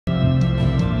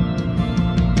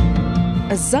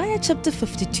Isaiah chapter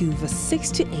 52 verse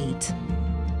 6 to 8.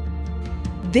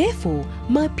 Therefore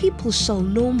my people shall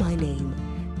know my name.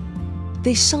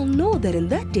 They shall know that in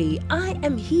that day I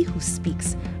am he who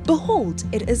speaks. Behold,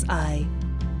 it is I.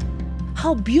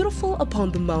 How beautiful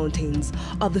upon the mountains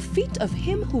are the feet of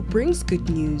him who brings good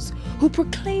news, who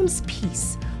proclaims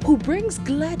peace, who brings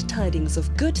glad tidings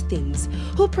of good things,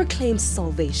 who proclaims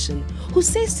salvation, who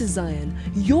says to Zion,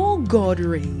 your God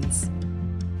reigns.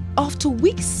 After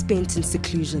weeks spent in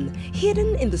seclusion,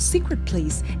 hidden in the secret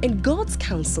place, in God's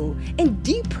counsel, and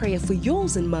deep prayer for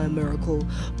yours and my miracle,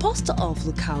 Pastor Alph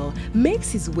Lukau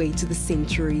makes his way to the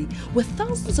sanctuary where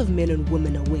thousands of men and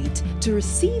women await to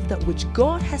receive that which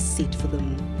God has set for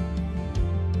them.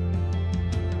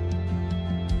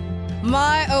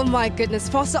 Oh my goodness,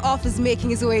 Pastor Alph is making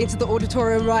his way into the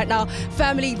auditorium right now.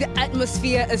 Family, the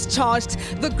atmosphere is charged.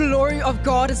 The glory of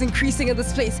God is increasing in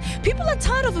this place. People are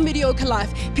tired of a mediocre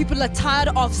life. People are tired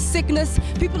of sickness.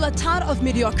 People are tired of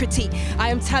mediocrity. I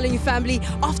am telling you, family,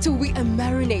 after we are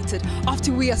marinated,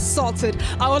 after we are salted,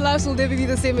 our lives will never be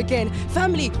the same again.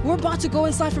 Family, we're about to go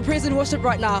inside for praise and worship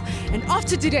right now. And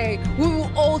after today, we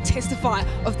will all testify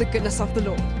of the goodness of the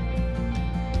Lord.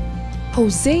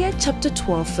 Hosea chapter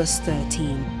 12 verse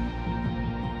 13.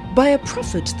 By a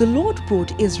prophet the Lord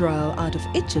brought Israel out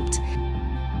of Egypt,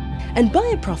 and by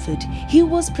a prophet he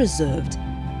was preserved.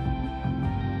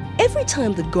 Every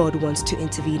time that God wants to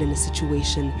intervene in a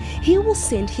situation, he will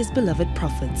send his beloved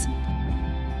prophets.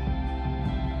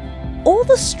 All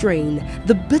the strain,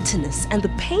 the bitterness, and the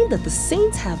pain that the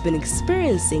saints have been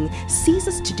experiencing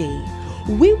ceases today.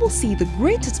 We will see the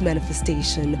greatest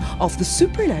manifestation of the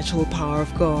supernatural power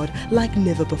of God like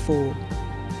never before.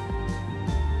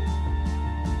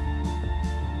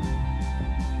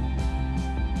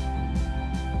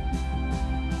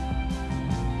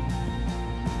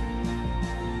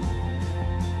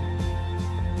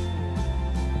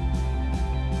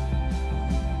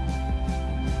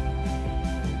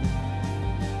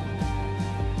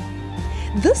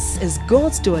 This is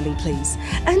God's dwelling place,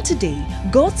 and today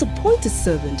God's appointed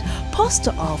servant,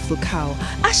 Pastor Alph Lukau,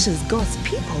 ushers God's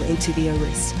people into their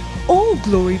rest. All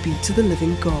glory be to the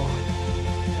living God.